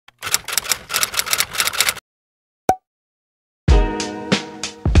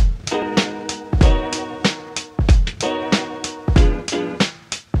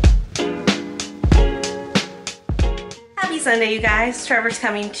Sunday, you guys. Trevor's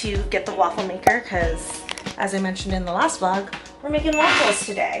coming to get the waffle maker because, as I mentioned in the last vlog, we're making waffles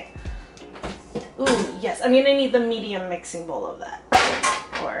today. Ooh, yes. I'm gonna need the medium mixing bowl of that.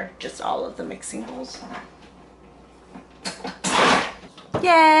 Or just all of the mixing bowls.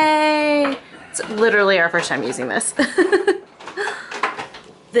 Yay! It's literally our first time using this.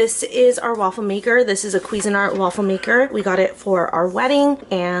 This is our waffle maker. This is a Cuisinart waffle maker. We got it for our wedding,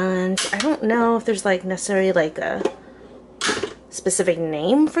 and I don't know if there's like necessarily like a specific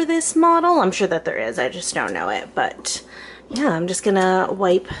name for this model. I'm sure that there is, I just don't know it. But yeah, I'm just gonna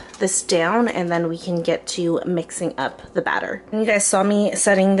wipe this down and then we can get to mixing up the batter. And you guys saw me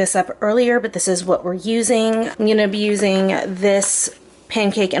setting this up earlier, but this is what we're using. I'm gonna be using this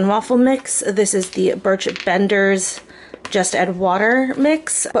pancake and waffle mix. This is the Birch Benders Just Add Water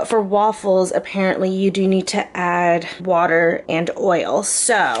mix, but for waffles apparently you do need to add water and oil.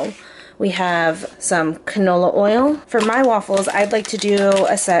 So we have some canola oil. For my waffles, I'd like to do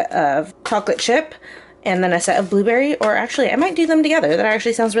a set of chocolate chip and then a set of blueberry, or actually I might do them together. That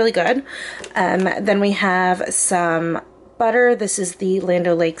actually sounds really good. Then we have some butter. This is the Land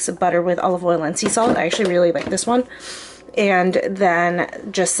O'Lakes butter with olive oil and sea salt. I actually really like this one. And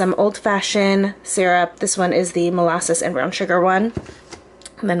then just some old-fashioned syrup. This one is the molasses and brown sugar one.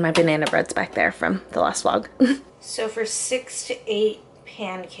 And then my banana bread's back there from the last vlog. So for 6 to 8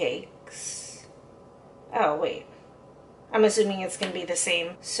 pancakes. Oh, wait. I'm assuming it's going to be the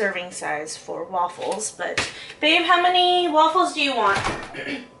same serving size for waffles, but babe, how many waffles do you want?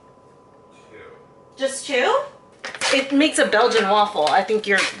 2. Just 2? It makes a Belgian waffle. I think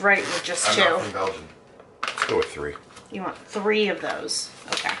you're right with just 2. I'm not from Belgium. Let's go with 3. You want 3 of those.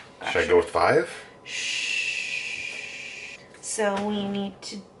 Okay. Gotcha. Should I go with 5? Shh. So we need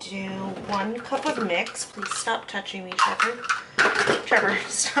to do 1 cup of mix. Please stop touching me, Trevor. Trevor,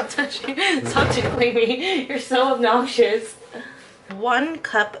 stop touching me. Stop tickling me. You're so obnoxious. 1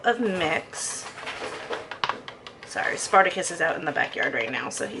 cup of mix. Sorry, Spartacus is out in the backyard right now,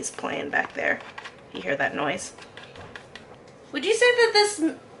 so he's playing back there. You hear that noise? Would you say that this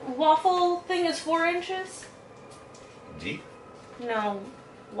waffle thing is 4 inches? Deep? No,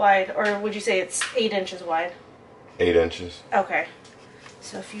 wide. Or would you say it's 8 inches wide? 8 inches. Okay.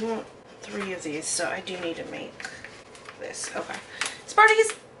 So if you want 3 of these, so I do need to make this. Okay.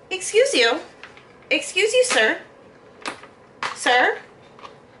 Spartacus, excuse you. Excuse you, sir. Sir?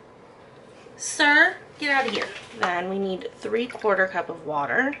 Sir, get out of here. Then we need 3/4 cup of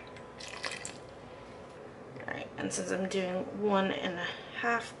water. Alright, and since I'm doing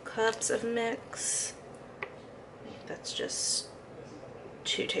 1.5 cups of mix, that's just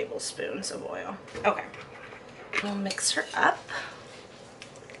 2 tablespoons of oil. Okay. We'll mix her up.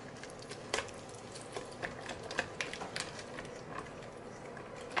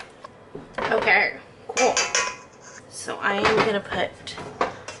 Okay, cool. So I am gonna put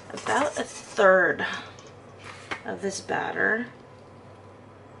about 1/3 of this batter.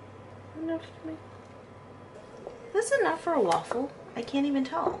 Enough to make. Is this enough for a waffle? I can't even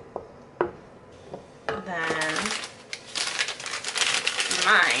tell. Then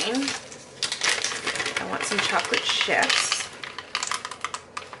mine, I want some chocolate chips.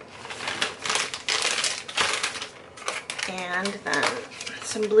 And then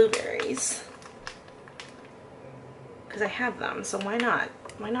some blueberries. Because I have them, so why not?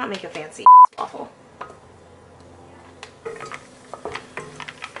 Why not make a fancy waffle?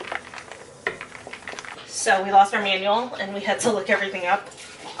 So we lost our manual and we had to look everything up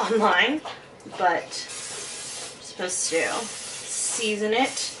online, but I'm supposed to season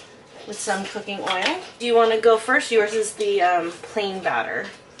it with some cooking oil. Do you want to go first? Yours is the plain batter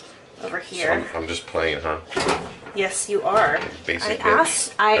over here. So I'm just playing, huh? Yes, you are. Basic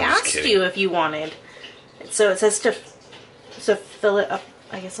I asked you if you wanted. So it says to fill it up,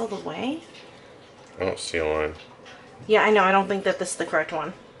 I guess, all the way. I don't see a line. Yeah, I know. I don't think that this is the correct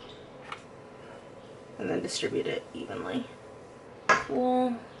one. And then distribute it evenly.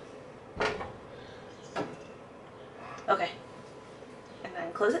 Cool. Okay. And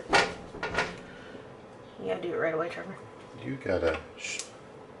then close it. You gotta do it right away, Trevor. You gotta...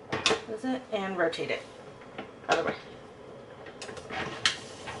 Close it and rotate it. Other way.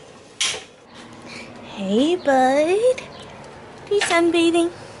 Hey, bud. Are you sunbathing?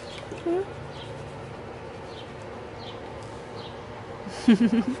 Hmm?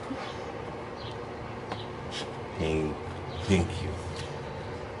 Thank you.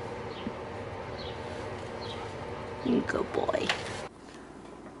 Good boy.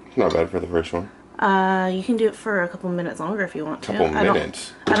 Not bad for the first one. You can do it for a couple minutes longer if you want to. Couple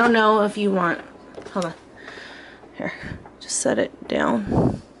minutes? I don't know if you want... Hold on. Here. Just set it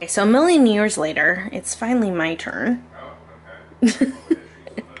down. Okay, so a million years later, it's finally my turn. And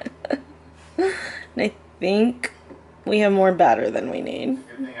I think we have more batter than we need.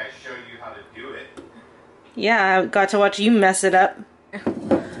 Good thing I showed you how to do it. Yeah, I got to watch you mess it up.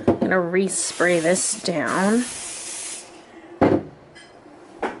 I'm gonna re-spray this down.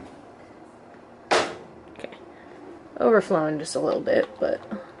 Okay. Overflowing just a little bit, but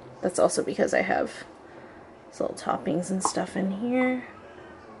that's also because I have these little toppings and stuff in here.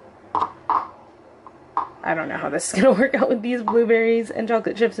 I don't know how this is gonna work out with these blueberries and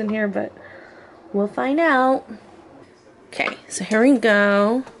chocolate chips in here, but we'll find out. Okay, so here we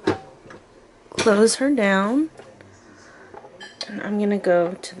go. Close her down. And I'm gonna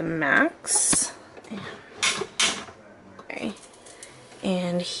go to the max. Okay.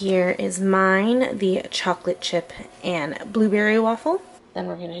 And here is mine, the chocolate chip and blueberry waffle. Then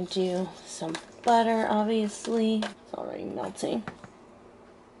we're gonna do some butter, obviously. It's already melting.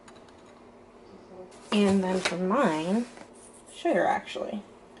 And then for mine, sugar actually.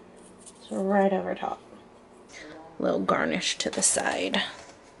 So right over top. A little garnish to the side.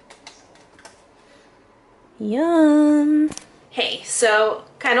 Yum! Hey, so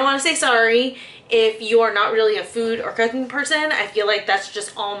kind of want to say sorry if you are not really a food or cooking person. I feel like that's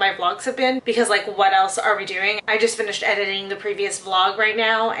just all my vlogs have been, because like what else are we doing? I just finished editing the previous vlog right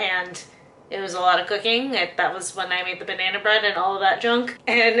now and it was a lot of cooking. That was when I made the banana bread and all of that junk.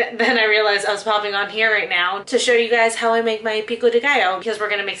 And then I realized I was popping on here right now to show you guys how I make my Pico de Gallo, because we're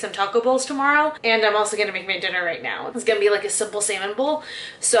gonna make some taco bowls tomorrow. And I'm also gonna make my dinner right now. It's gonna be like a simple salmon bowl.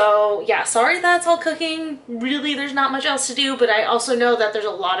 So yeah, sorry that's all cooking. Really, there's not much else to do, but I also know that there's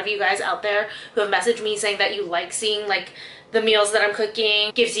a lot of you guys out there who have messaged me saying that you like seeing like the meals that I'm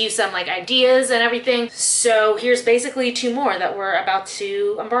cooking, gives you some like ideas and everything. So here's basically 2 more that we're about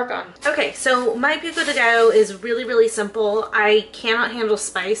to embark on. Okay, so my Pico de Gallo is really, really simple. I cannot handle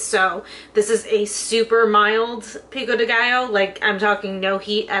spice, so this is a super mild Pico de Gallo. Like, I'm talking no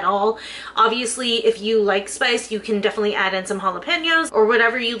heat at all. Obviously, if you like spice, you can definitely add in some jalapenos or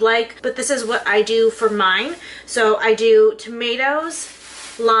whatever you'd like, but this is what I do for mine. So I do tomatoes,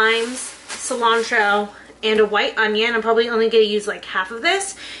 limes, cilantro, and a white onion. I'm probably only going to use like half of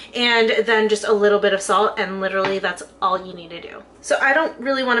this, and then just a little bit of salt, and literally that's all you need to do. So I don't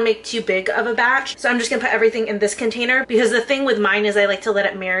really want to make too big of a batch, so I'm just gonna put everything in this container, because the thing with mine is I like to let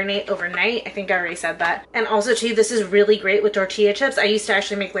it marinate overnight. I think I already said that. And also too, this is really great with tortilla chips. I used to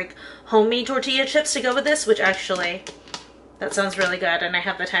actually make like homemade tortilla chips to go with this, which actually, that sounds really good, and I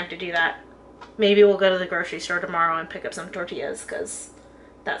have the time to do that. Maybe we'll go to the grocery store tomorrow and pick up some tortillas, because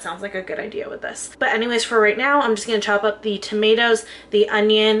that sounds like a good idea with this. But anyways, for right now, I'm just gonna chop up the tomatoes, the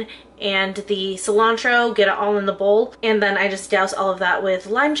onion, and the cilantro, get it all in the bowl, and then I just douse all of that with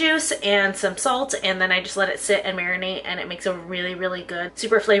lime juice and some salt, and then I just let it sit and marinate, and it makes a really, really good,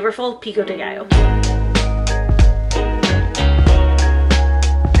 super flavorful Pico de Gallo.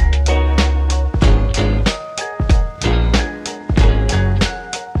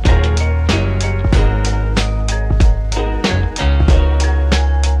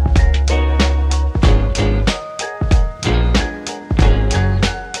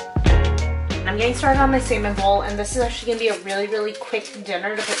 Started on my salmon bowl, and this is actually gonna be a really, really quick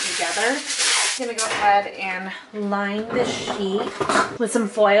dinner to put together. I'm gonna go ahead and line this sheet with some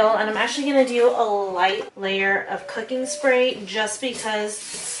foil, and I'm actually gonna do a light layer of cooking spray just because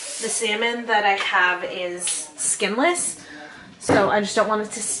the salmon that I have is skinless, so I just don't want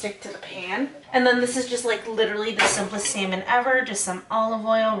it to stick to the pan. And then this is just like literally the simplest salmon ever, just some olive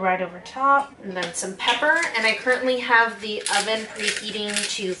oil right over top, and then some pepper. And I currently have the oven preheating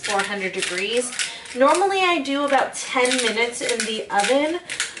to 400 degrees. Normally I do about 10 minutes in the oven,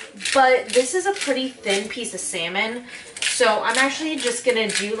 but this is a pretty thin piece of salmon, so I'm actually just gonna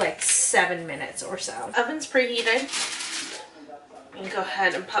do like 7 minutes or so. Oven's preheated. You can go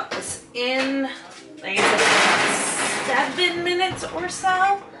ahead and pop this in. Like I said, 7 minutes or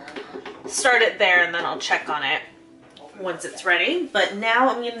so. Start it there, and then I'll check on it once it's ready. But now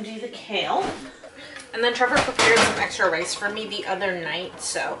I'm gonna do the kale. And then Trevor prepared some extra rice for me the other night,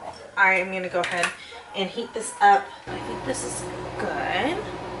 so I am gonna go ahead and heat this up. I think this is good.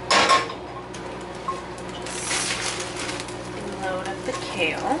 Just load up the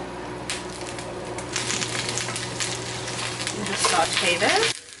kale. And just saute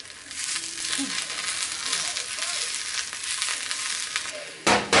this.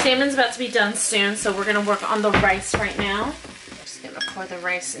 Salmon's about to be done soon, so we're gonna work on the rice right now. Just gonna pour the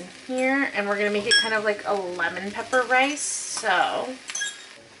rice in here, and we're gonna make it kind of like a lemon pepper rice. So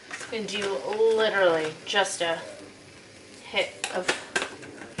I'm gonna do literally just a hit of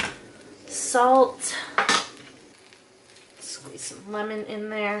salt. Squeeze some lemon in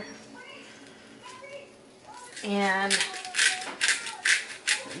there, and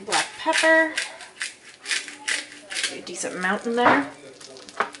black pepper. A decent amount in there.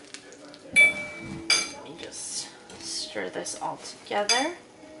 Let me just stir this all together.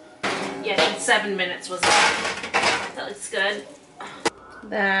 Yeah, 7 minutes was enough. That looks good.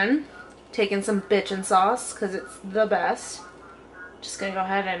 Then, taking some bitchin' sauce, because it's the best. Just gonna go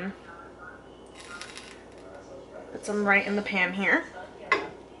ahead and put some right in the pan here.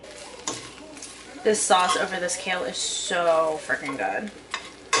 This sauce over this kale is so freaking good.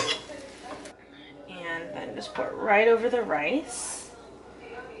 And then just pour it right over the rice.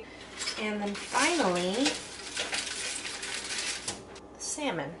 And then finally,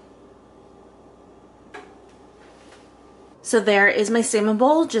 salmon. So there is my salmon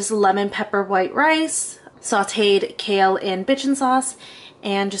bowl, just lemon pepper white rice, sauteed kale in bitchin' sauce,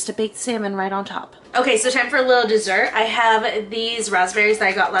 and just a baked salmon right on top. Okay, so time for a little dessert. I have these raspberries that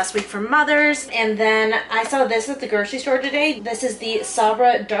I got last week from Mother's, and then I saw this at the grocery store today. This is the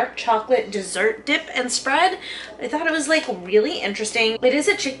Sabra dark chocolate dessert dip and spread. I thought it was like really interesting. It is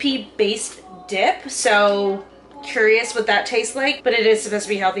a chickpea based dip, so curious what that tastes like, but it is supposed to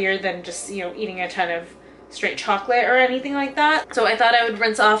be healthier than just, you know, eating a ton of straight chocolate or anything like that. So I thought I would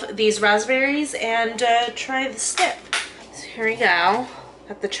rinse off these raspberries and try this dip. So here we go.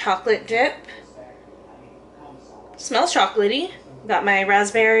 Got the chocolate dip. Smells chocolatey. Got my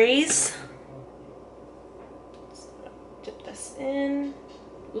raspberries. Dip this in.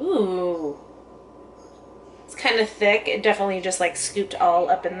 Ooh. It's kind of thick. It definitely just like scooped all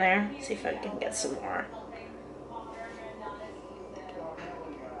up in there. Let's see if I can get some more.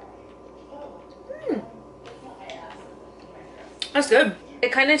 That's good.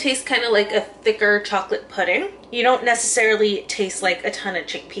 It kind of tastes kind of like a thicker chocolate pudding. You don't necessarily taste like a ton of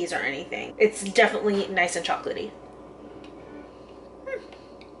chickpeas or anything. It's definitely nice and chocolatey.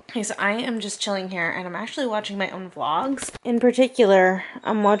 Okay, so I am just chilling here and I'm actually watching my own vlogs. In particular,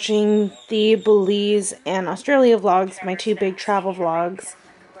 I'm watching the Belize and Australia vlogs, my two big travel vlogs.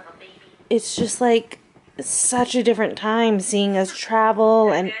 It's just like such a different time seeing us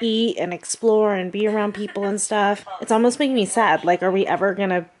travel and eat and explore and be around people and stuff. It's almost making me sad. Like, are we ever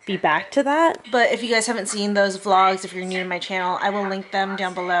gonna be back to that? But if you guys haven't seen those vlogs, if you're new to my channel, I will link them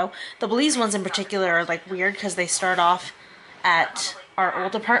down below. The Belize ones in particular are like weird because they start off at our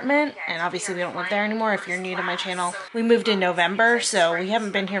old apartment, and obviously we don't live there anymore if you're new to my channel. We moved in November, so we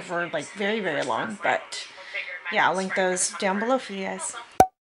haven't been here for like very, very long, but yeah, I'll link those down below for you guys.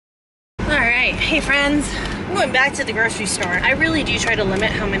 Alright, hey friends, I'm going back to the grocery store. I really do try to limit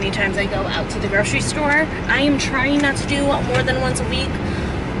how many times I go out to the grocery store. I am trying not to do more than once a week,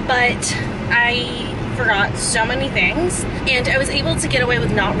 but I forgot so many things, and I was able to get away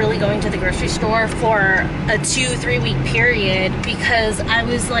with not really going to the grocery store for a 2-3 week period because I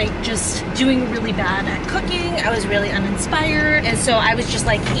was like just doing really bad at cooking. I was really uninspired, and so I was just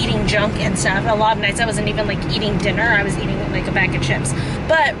like eating junk and stuff. A lot of nights I wasn't even like eating dinner. I was eating like a bag of chips.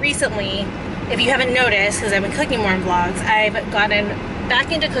 But recently, if you haven't noticed, because I've been cooking more in vlogs, I've gotten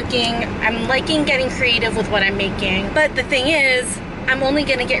back into cooking. I'm liking getting creative with what I'm making, but the thing is, I'm only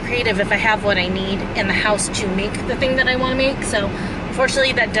gonna get creative if I have what I need in the house to make the thing that I want to make. So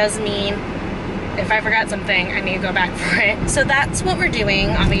unfortunately that does mean if I forgot something, I need to go back for it. So that's what we're doing,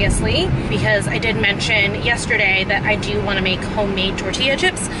 obviously, because I did mention yesterday that I do want to make homemade tortilla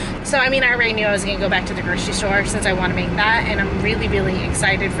chips. So I mean, I already knew I was gonna go back to the grocery store since I want to make that, and I'm really, really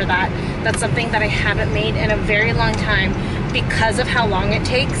excited for that. That's something that I haven't made in a very long time. Because of how long it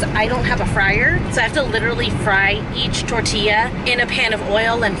takes, I don't have a fryer, so I have to literally fry each tortilla in a pan of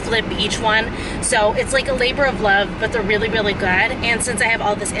oil and flip each one. So it's like a labor of love, but they're really, really good. And since I have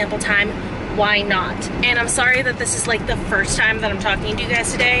all this ample time, why not? And I'm sorry that this is like the first time that I'm talking to you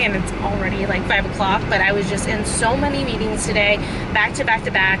guys today, and it's already like 5 o'clock, but I was just in so many meetings today, back to back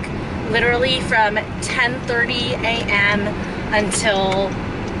to back, literally from 10:30 a.m. until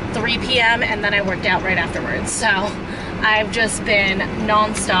 3 p.m. and then I worked out right afterwards. So I've just been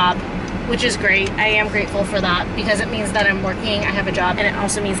non-stop, which is great. I am grateful for that because it means that I'm working, I have a job, and it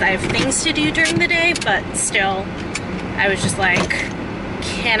also means that I have things to do during the day, but still, I was just like,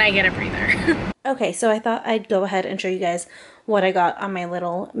 can I get a breather? Okay, so I thought I'd go ahead and show you guys what I got on my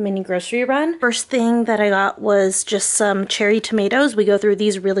little mini grocery run. First thing that I got was just some cherry tomatoes. We go through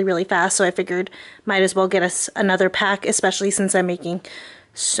these really, really fast, so I figured might as well get us another pack, especially since I'm making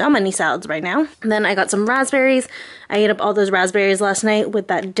so many salads right now. And then I got some raspberries. I ate up all those raspberries last night with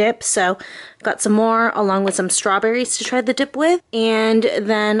that dip, so got some more along with some strawberries to try the dip with. And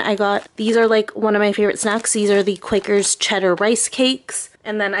then I got, these are like one of my favorite snacks. These are the Quaker's cheddar rice cakes.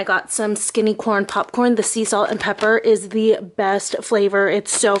 And then I got some skinny corn popcorn. The sea salt and pepper is the best flavor.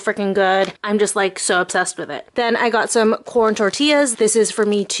 It's so freaking good. I'm just like so obsessed with it. Then I got some corn tortillas. This is for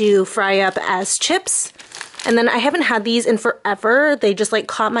me to fry up as chips. And then I haven't had these in forever. They just like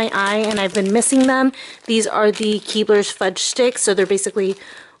caught my eye and I've been missing them. These are the Keebler's fudge sticks. So they're basically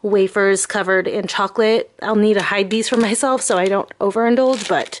wafers covered in chocolate. I'll need to hide these from myself so I don't overindulge,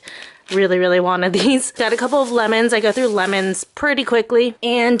 but really wanted these. Got a couple of lemons. I go through lemons pretty quickly.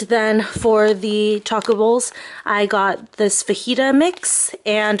 And then for the chocolate bowls, I got this fajita mix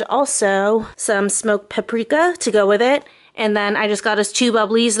and also some smoked paprika to go with it. And then I just got us 2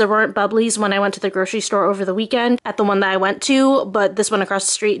 bubblies. There weren't bubblies when I went to the grocery store over the weekend at the one that I went to, but this one across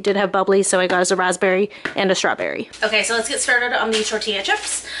the street did have bubblies, so I got us a raspberry and a strawberry. Okay, so let's get started on the tortilla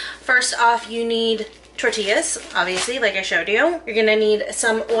chips. First off, you need tortillas, obviously, like I showed you. You're gonna need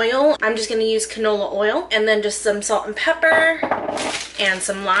some oil. I'm just gonna use canola oil, and then just some salt and pepper and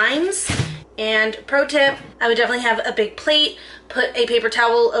some limes. And pro tip, I would definitely have a big plate, put a paper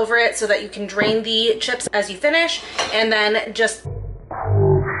towel over it so that you can drain the chips as you finish, and then just,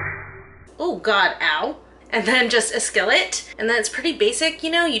 oh god, ow. And then just a skillet. And then it's pretty basic, you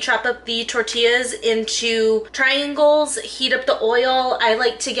know, you chop up the tortillas into triangles, heat up the oil. I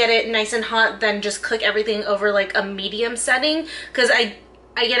like to get it nice and hot, then just cook everything over like a medium setting, because I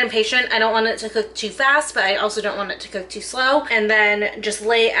get impatient. I don't want it to cook too fast, but I also don't want it to cook too slow. And then just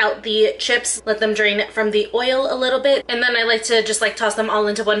lay out the chips, let them drain from the oil a little bit. And then I like to just like toss them all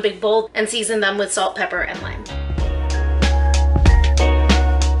into one big bowl and season them with salt, pepper, and lime.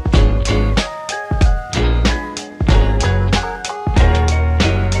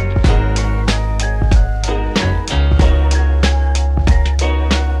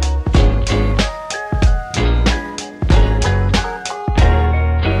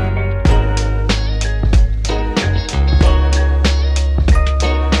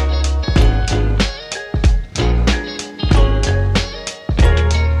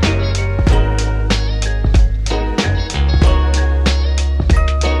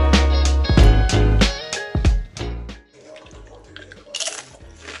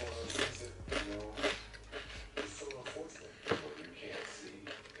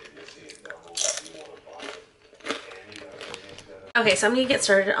 Okay, so I'm gonna get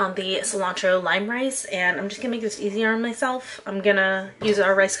started on the cilantro lime rice, and I'm just gonna make this easier on myself. I'm gonna use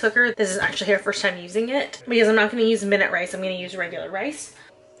our rice cooker. This is actually our first time using it because I'm not gonna use minute rice, I'm gonna use regular rice.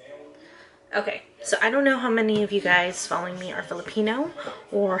 Okay, so I don't know how many of you guys following me are Filipino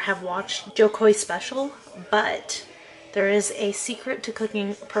or have watched Joe Coy's special, but there is a secret to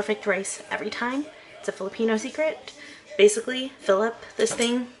cooking perfect rice every time. It's a Filipino secret. Basically, fill up this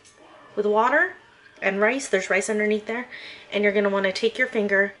thing with water and rice. There's rice underneath there, and you're gonna want to take your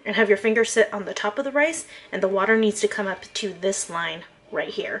finger and have your finger sit on the top of the rice, and the water needs to come up to this line right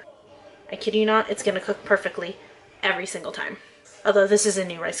here. I kid you not, it's gonna cook perfectly every single time. Although this is a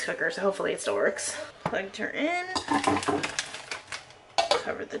new rice cooker, so hopefully it still works. Plugged her in,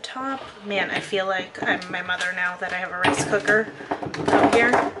 cover the top. Man, I feel like I'm my mother now that I have a rice cooker out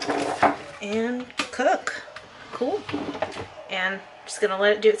here. And cook. Cool. And just gonna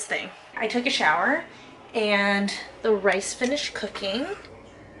let it do its thing. I took a shower and the rice finished cooking.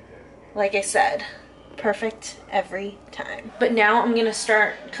 Like I said, perfect every time. But now I'm gonna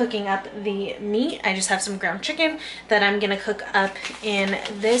start cooking up the meat. I just have some ground chicken that I'm gonna cook up in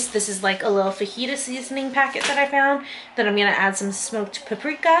this. This is like a little fajita seasoning packet that I found. Then I'm gonna add some smoked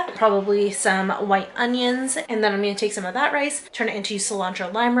paprika, probably some white onions, and then I'm gonna take some of that rice, turn it into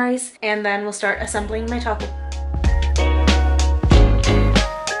cilantro lime rice, and then we'll start assembling my taco.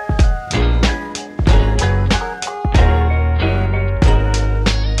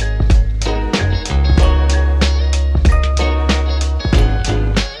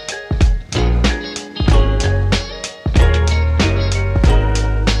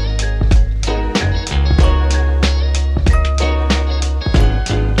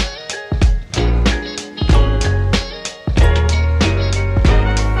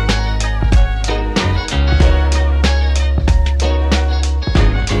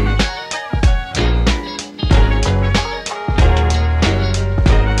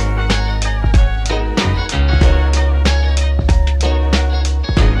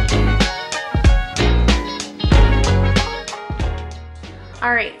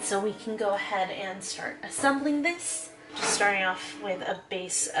 Alright, so we can go ahead and start assembling this. Just starting off with a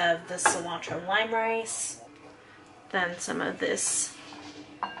base of the cilantro lime rice, then some of this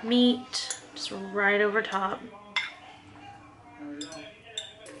meat, just right over top.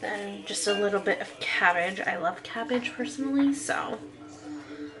 Then just a little bit of cabbage. I love cabbage personally, so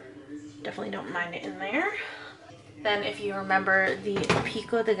definitely don't mind it in there. Then if you remember the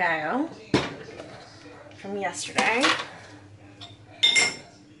Pico de Gallo from yesterday,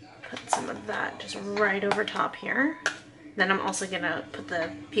 put some of that just right over top here. Then I'm also gonna put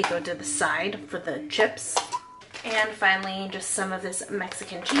the pico to the side for the chips. And finally, just some of this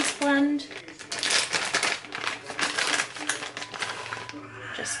Mexican cheese blend.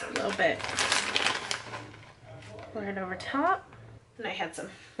 Just a little bit right over top. And I had some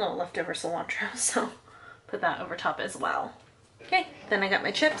little leftover cilantro, so put that over top as well. Okay, then I got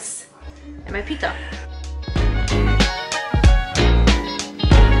my chips and my pico.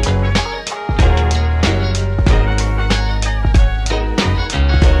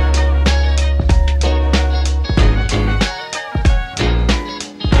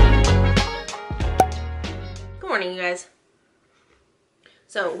 Good morning, you guys.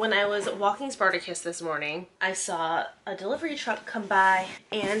 So when I was walking Spartacus this morning, I saw a delivery truck come by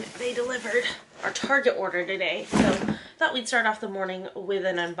and they delivered our Target order today. So thought we'd start off the morning with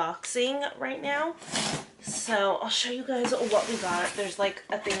an unboxing right now. So I'll show you guys what we got. There's like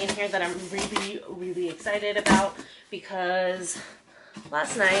a thing in here that I'm really excited about because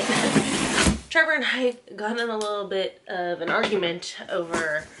last night Trevor and I got in a little bit of an argument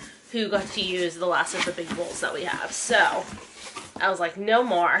over who got to use the last of the big bowls that we have. So I was like, no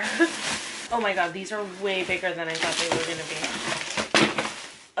more. Oh my god, these are way bigger than I thought they were gonna be.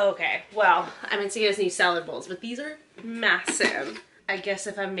 Okay, well, I meant to get us new salad bowls, but these are massive. I guess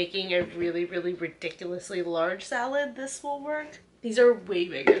if I'm making a really ridiculously large salad, this will work. These are way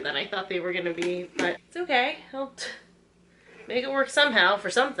bigger than I thought they were gonna be, but it's okay. I'll make it work somehow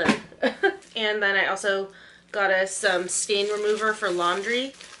for something. And then I also got us some stain remover for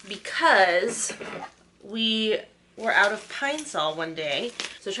laundry because we were out of Pine Sol one day.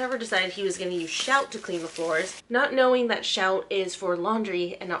 So Trevor decided he was going to use Shout to clean the floors, not knowing that Shout is for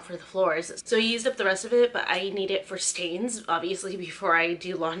laundry and not for the floors. So he used up the rest of it, but I need it for stains, obviously, before I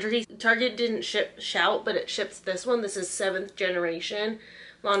do laundry. Target didn't ship Shout, but it ships this one. This is 7th generation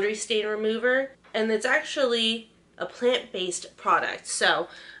laundry stain remover, and it's actually a plant-based product. So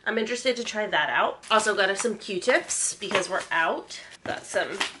I'm interested to try that out. Also got us some Q-tips because we're out. Got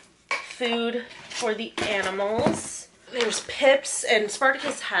some food for the animals. There's Pips, and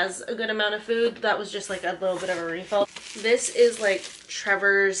Spartacus has a good amount of food. That was just like a little bit of a refill. This is like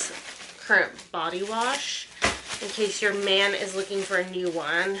Trevor's current body wash, in case your man is looking for a new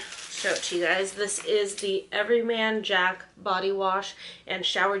one. Show it to you guys. This is the Everyman Jack body wash and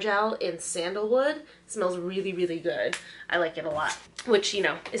shower gel in sandalwood. It smells really good. I like it a lot, which, you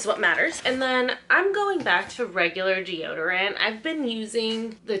know, is what matters. And then I'm going back to regular deodorant. I've been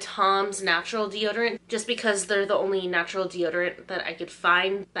using the Tom's natural deodorant just because they're the only natural deodorant that I could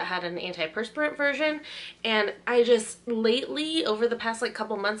find that had an antiperspirant version. And I just lately, over the past like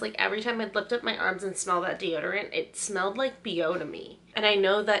couple months, like every time I'd lift up my arms and smell that deodorant, it smelled like BO to me. And I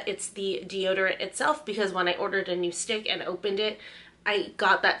know that it's the deodorant itself because when I ordered a new stick and opened it, I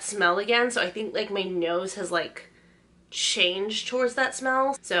got that smell again. So I think like my nose has like changed towards that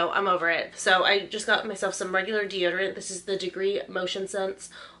smell. So I'm over it. So I just got myself some regular deodorant. This is the Degree Motion Sense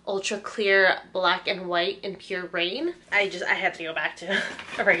Ultra Clear Black and White in Pure Rain. I had to go back to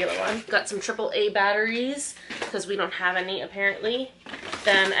a regular one. Got some AAA batteries because we don't have any apparently.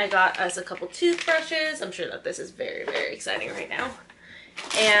 Then I got us a couple toothbrushes. I'm sure that this is very exciting right now.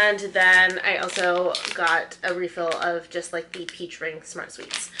 And then I also got a refill of just like the Peach Ring Smart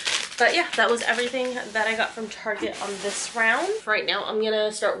Sweets. But yeah, that was everything that I got from Target on this round. For right now, I'm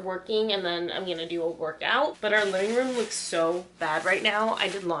gonna start working and then I'm gonna do a workout. But our living room looks so bad right now. I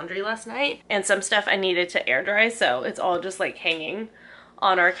did laundry last night and some stuff I needed to air dry, so it's all just like hanging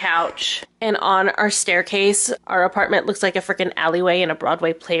on our couch and on our staircase. Our apartment looks like a freaking alleyway in a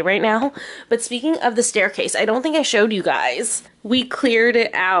Broadway play right now. But speaking of the staircase, I don't think I showed you guys. We cleared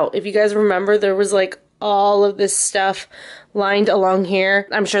it out. If you guys remember, there was like all of this stuff lined along here.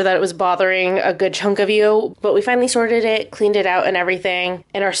 I'm sure that it was bothering a good chunk of you, but we finally sorted it, cleaned it out and everything.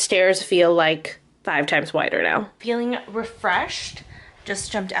 And our stairs feel like 5 times wider now. Feeling refreshed.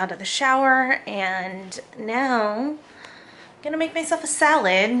 Just jumped out of the shower and now gonna make myself a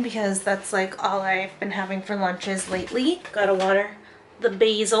salad because that's like all I've been having for lunches lately. Gotta water the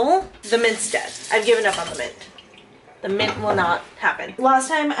basil. The mint's dead. I've given up on the mint. The mint will not happen. Last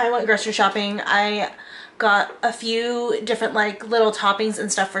time I went grocery shopping, I got a few different like little toppings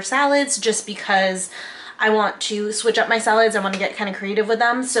and stuff for salads just because I want to switch up my salads. I want to get kind of creative with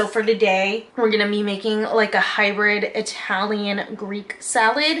them. So for today, we're going to be making like a hybrid Italian Greek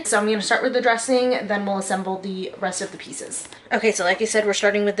salad. So I'm going to start with the dressing, then we'll assemble the rest of the pieces. Okay, so like I said, we're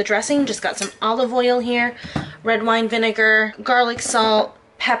starting with the dressing. Just got some olive oil here, red wine vinegar, garlic salt,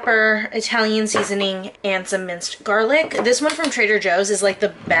 pepper, Italian seasoning, and some minced garlic. This one from Trader Joe's is like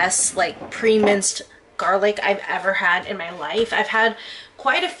the best like pre-minced garlic I've ever had in my life. I've had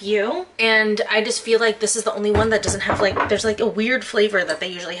quite a few, and I just feel like this is the only one that doesn't have like, there's like a weird flavor that they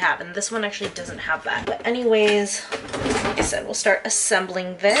usually have, and this one actually doesn't have that. But anyways, like I said, we'll start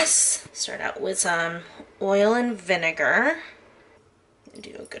assembling this. Start out with some oil and vinegar.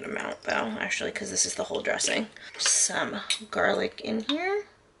 Do a good amount though, actually, because this is the whole dressing. Some garlic in here.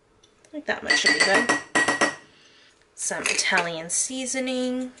 Like that much should be good. Some Italian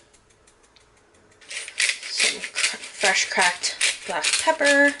seasoning. Some fresh cracked black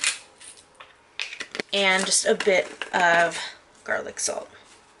pepper. And just a bit of garlic salt.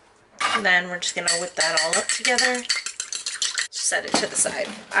 And then we're just gonna whip that all up together. Set it to the side.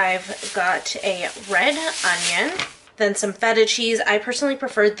 I've got a red onion. Then some feta cheese. I personally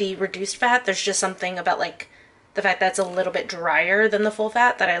prefer the reduced fat. There's just something about like the fact that's a little bit drier than the full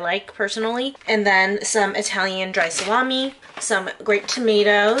fat that I like personally. And then some Italian dry salami, some grape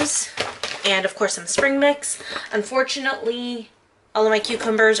tomatoes, and of course some spring mix. Unfortunately, all of my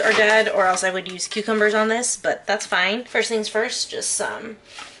cucumbers are dead, or else I would use cucumbers on this, but that's fine. First things first, just some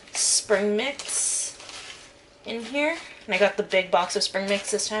spring mix in here. And I got the big box of spring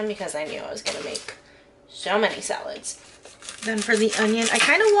mix this time because I knew I was gonna make so many salads. Then for the onion, I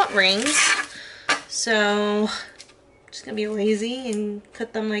kind of want rings, so I'm just gonna be lazy and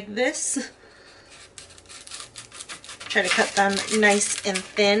cut them like this. Try to cut them nice and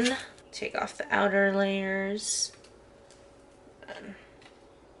thin. Take off the outer layers.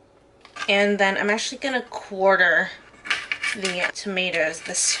 And then I'm actually gonna quarter the tomatoes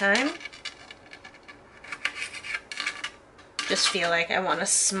this time. Just feel like I want a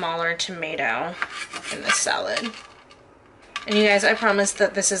smaller tomato in this salad. And you guys, I promise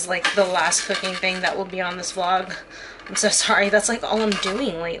that this is like the last cooking thing that will be on this vlog. I'm so sorry, that's like all I'm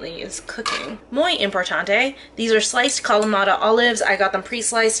doing lately is cooking. Muy importante, these are sliced Kalamata olives. I got them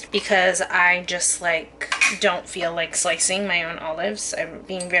pre-sliced because I just like don't feel like slicing my own olives. I'm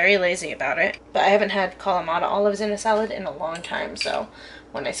being very lazy about it. But I haven't had Kalamata olives in a salad in a long time, so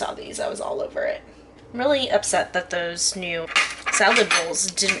when I saw these I was all over it. I'm really upset that those new salad bowls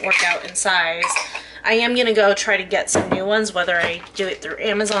didn't work out in size. I am gonna go try to get some new ones, whether I do it through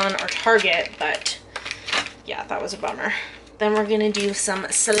Amazon or Target, but yeah, that was a bummer. Then we're gonna do some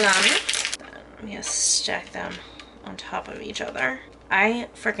salami. I'm gonna stack them on top of each other. I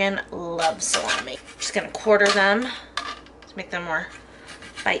freaking love salami. Just gonna quarter them to make them more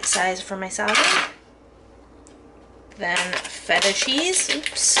bite-sized for my salad. Then feta cheese.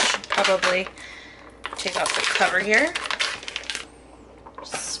 Oops, should probably take off the cover here.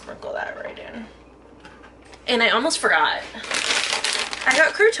 Just sprinkle that right in. And I almost forgot. I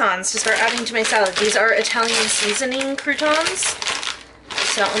got croutons to start adding to my salad. These are Italian seasoning croutons.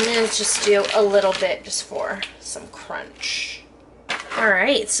 So I'm gonna just do a little bit just for some crunch.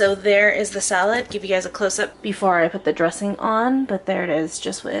 Alright, so there is the salad. Give you guys a close-up before I put the dressing on, but there it is,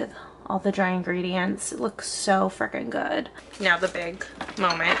 just with all the dry ingredients. It looks so freaking good. Now the big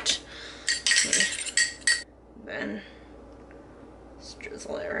moment. Then just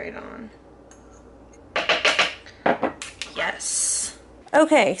drizzle it right on. Yes.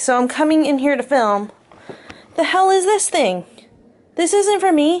 Okay, so I'm coming in here to film. The hell is this thing? This isn't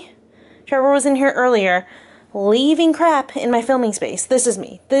for me. Trevor was in here earlier, leaving crap in my filming space. This is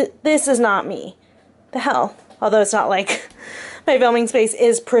me. This is not me. The hell. Although it's not like my filming space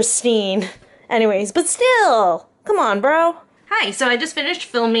is pristine. Anyways, but still. Come on, bro. Hi, so I just finished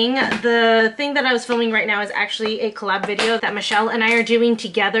filming. The thing that I was filming right now is actually a collab video that Michelle and I are doing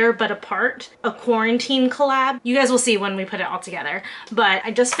together but apart. A quarantine collab. You guys will see when we put it all together. But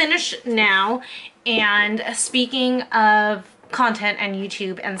I just finished now, and speaking of content and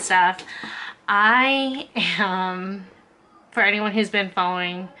YouTube and stuff, I am, for anyone who's been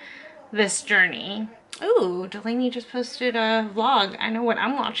following this journey, ooh, Delaney just posted a vlog. I know what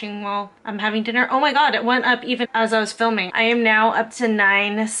I'm watching while I'm having dinner. Oh my god, it went up even as I was filming. I am now up to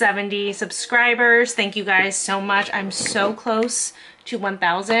 970 subscribers. Thank you guys so much. I'm so close to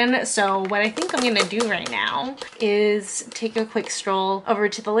 1,000. So what I think I'm gonna do right now is take a quick stroll over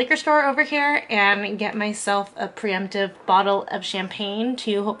to the liquor store over here and get myself a preemptive bottle of champagne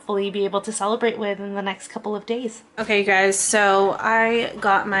to hopefully be able to celebrate with in the next couple of days. Okay, you guys, so I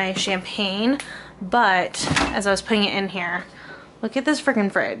got my champagne. But as I was putting it in here, look at this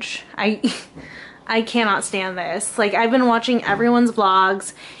freaking fridge. I cannot stand this. Like, I've been watching everyone's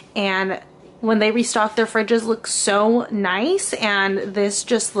vlogs, and when they restock their fridges look so nice, and this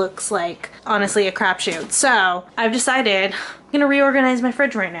just looks like, honestly, a crapshoot. So I've decided I'm gonna reorganize my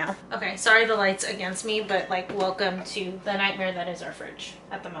fridge right now. Okay, sorry the light's against me, but like welcome to the nightmare that is our fridge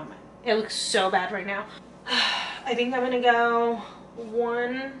at the moment. It looks so bad right now. I think I'm gonna go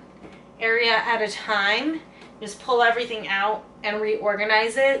one area at a time. Just pull everything out and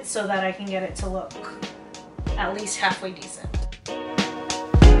reorganize it so that I can get it to look at least halfway decent.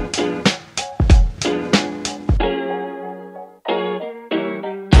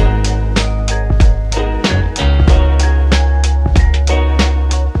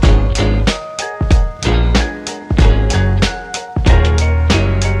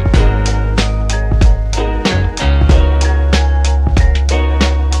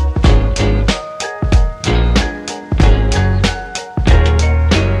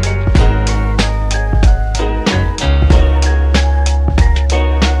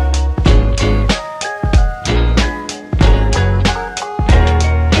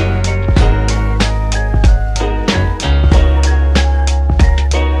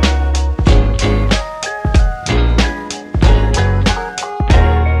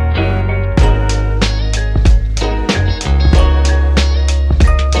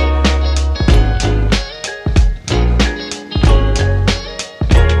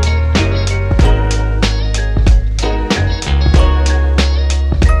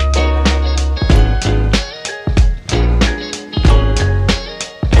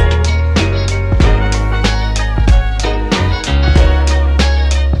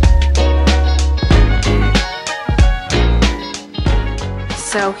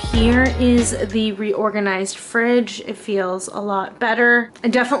 So here is the reorganized fridge. It feels a lot better. I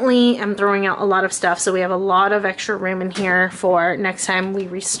definitely am throwing out a lot of stuff, so we have a lot of extra room in here for next time we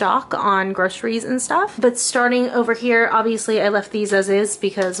restock on groceries and stuff. But starting over here, obviously I left these as is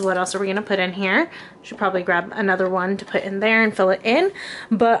because what else are we gonna put in here? Should probably grab another one to put in there and fill it in.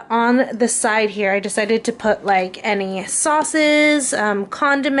 But on the side here, I decided to put like any sauces,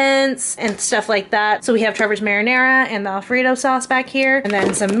 condiments, and stuff like that. So we have Trevor's marinara and the Alfredo sauce back here, and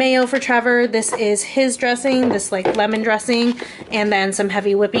then some mayo for Trevor. This is his dressing, this like lemon dressing, and then some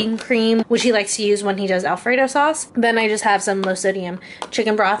heavy whipping cream, which he likes to use when he does Alfredo sauce. Then I just have some low sodium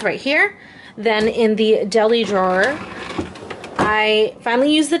chicken broth right here. Then in the deli drawer, I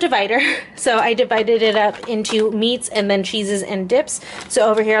finally used the divider, so I divided it up into meats and then cheeses and dips. So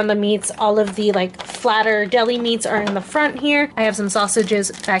over here on the meats, all of the like flatter deli meats are in the front here. I have some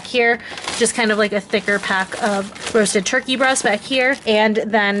sausages back here, just kind of like a thicker pack of roasted turkey breast back here. And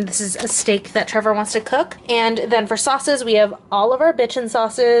then this is a steak that Trevor wants to cook. And then for sauces, we have all of our bitchin'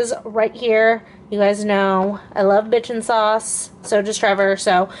 sauces right here. You guys know I love bitchin' sauce, so does Trevor.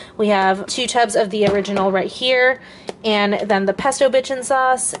 So we have 2 tubs of the original right here, and then the pesto bitchin'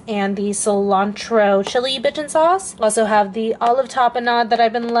 sauce and the cilantro chili bitchin' sauce. Also have the olive tapenade that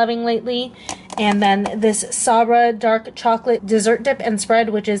I've been loving lately, and then this Sabra dark chocolate dessert dip and spread,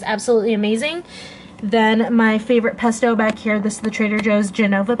 which is absolutely amazing. Then my favorite pesto back here, this is the Trader Joe's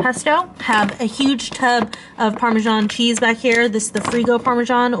Genova pesto. Have a huge tub of Parmesan cheese back here. This is the Frigo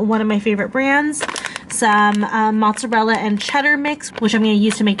Parmesan, one of my favorite brands. Some mozzarella and cheddar mix, which I'm going to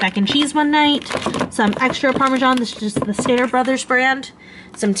use to make mac and cheese one night. Some extra Parmesan, this is just the Stater Brothers brand.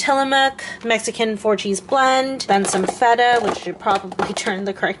 Some Tillamook, Mexican 4-cheese blend, then some feta, which should probably turn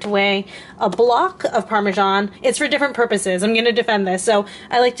the correct way, a block of Parmesan. It's for different purposes. I'm going to defend this. So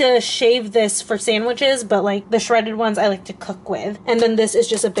I like to shave this for sandwiches, but like the shredded ones I like to cook with. And then this is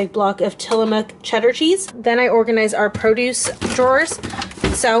just a big block of Tillamook cheddar cheese. Then I organize our produce drawers.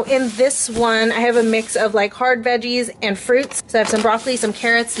 So in this one, I have a mix of like hard veggies and fruits. So I have some broccoli, some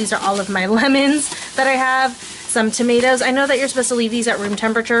carrots. These are all of my lemons that I have. Some tomatoes. I know that you're supposed to leave these at room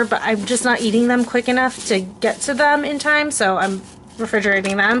temperature, but I'm just not eating them quick enough to get to them in time, so I'm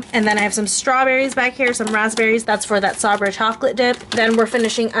refrigerating them. And then I have some strawberries back here, some raspberries. That's for that Sabra chocolate dip. Then we're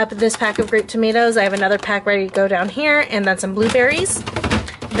finishing up this pack of grape tomatoes. I have another pack ready to go down here, and then some blueberries.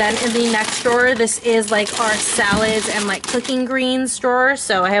 Then in the next drawer, this is like our salads and like cooking greens drawer.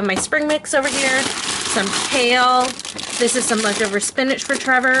 So I have my spring mix over here, some kale. This is some leftover spinach for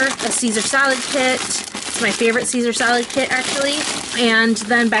Trevor, a Caesar salad kit. It's my favorite Caesar salad kit actually. And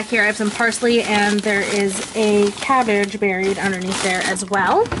then back here I have some parsley, and there is a cabbage buried underneath there as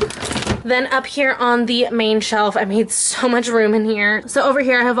well. Then up here on the main shelf, I made so much room in here. So over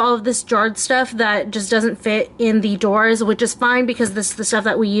here I have all of this jarred stuff that just doesn't fit in the doors, which is fine because this is the stuff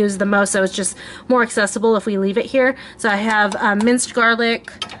that we use the most, so it's just more accessible if we leave it here. So I have minced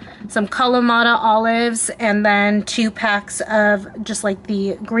garlic, some Kalamata olives, and then 2 packs of just like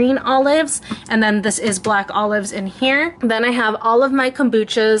the green olives, and then this is black olives in here. Then I have all of my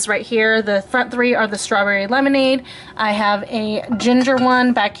kombuchas right here. The front 3 are the strawberry lemonade. I have a ginger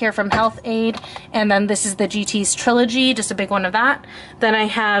one back here from Health Aid, and then this is the GT's Trilogy, just a big one of that. Then I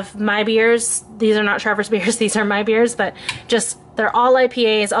have my beers. These are not Trevor's beers, these are my beers, but just they're all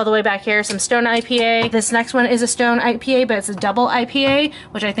IPAs all the way back here. Some Stone IPA. This next one is a Stone IPA, but it's a double IPA,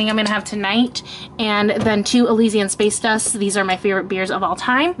 which I think I'm gonna have tonight. And then 2 Elysian Space Dusts. These are my favorite beers of all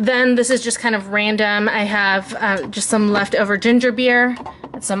time. Then this is just kind of random. I have just some leftover ginger beer,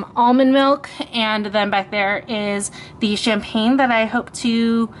 some almond milk, and then back there is the champagne that I hope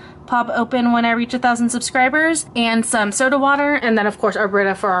to pop open when I reach 1,000 subscribers, and some soda water, and then of course our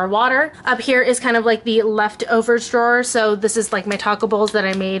Brita for our water. Up here is kind of like the leftovers drawer, so this is like my taco bowls that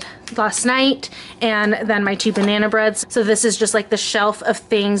I made last night, and then my 2 banana breads. So this is just like the shelf of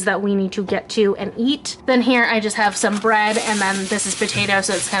things that we need to get to and eat. Then here I just have some bread, and then this is potato,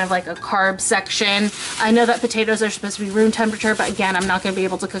 so it's kind of like a carb section. I know that potatoes are supposed to be room temperature, but again, I'm not going to be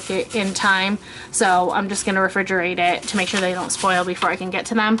able to cook it in time, so I'm just going to refrigerate it to make sure they don't spoil before I can get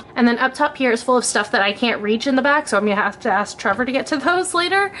to them. And then up top here is full of stuff that I can't reach in the back, so I'm gonna have to ask Trevor to get to those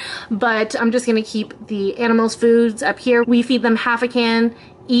later. But I'm just gonna keep the animals' foods up here. We feed them half a can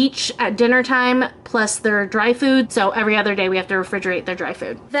each at dinner time, plus their dry food. So every other day we have to refrigerate their dry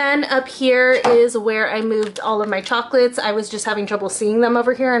food. Then up here is where I moved all of my chocolates. I was just having trouble seeing them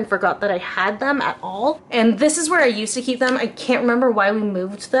over here and forgot that I had them at all. And this is where I used to keep them. I can't remember why we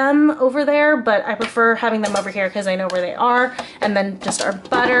moved them over there, but I prefer having them over here because I know where they are. And then just our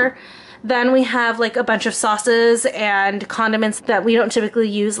butter. Then we have like a bunch of sauces and condiments that we don't typically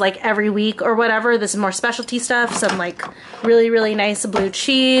use like every week or whatever. This is more specialty stuff. Some like really nice blue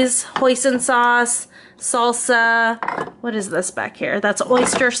cheese, hoisin sauce, salsa. What is this back here? That's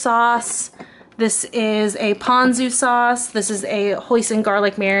oyster sauce. This is a ponzu sauce. This is a hoisin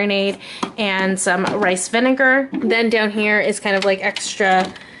garlic marinade and some rice vinegar. Then down here is kind of like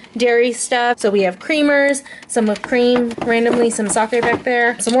extra dairy stuff. So we have creamers, some whipped cream, randomly some sake back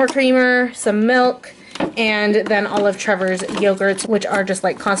there, some more creamer, some milk, and then all of Trevor's yogurts, which are just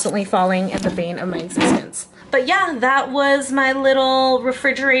like constantly falling in the bane of my existence. But yeah, that was my little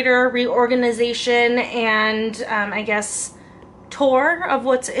refrigerator reorganization and I guess tour of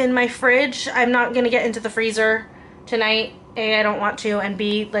what's in my fridge. I'm not gonna get into the freezer tonight. A, I don't want to, and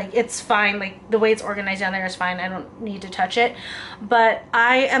B, like, it's fine. Like, the way it's organized down there is fine. I don't need to touch it. But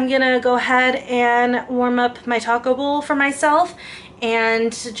I am gonna go ahead and warm up my taco bowl for myself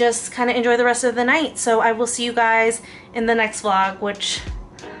and just kind of enjoy the rest of the night. So I will see you guys in the next vlog, which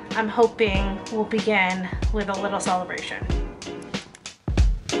I'm hoping will begin with a little celebration.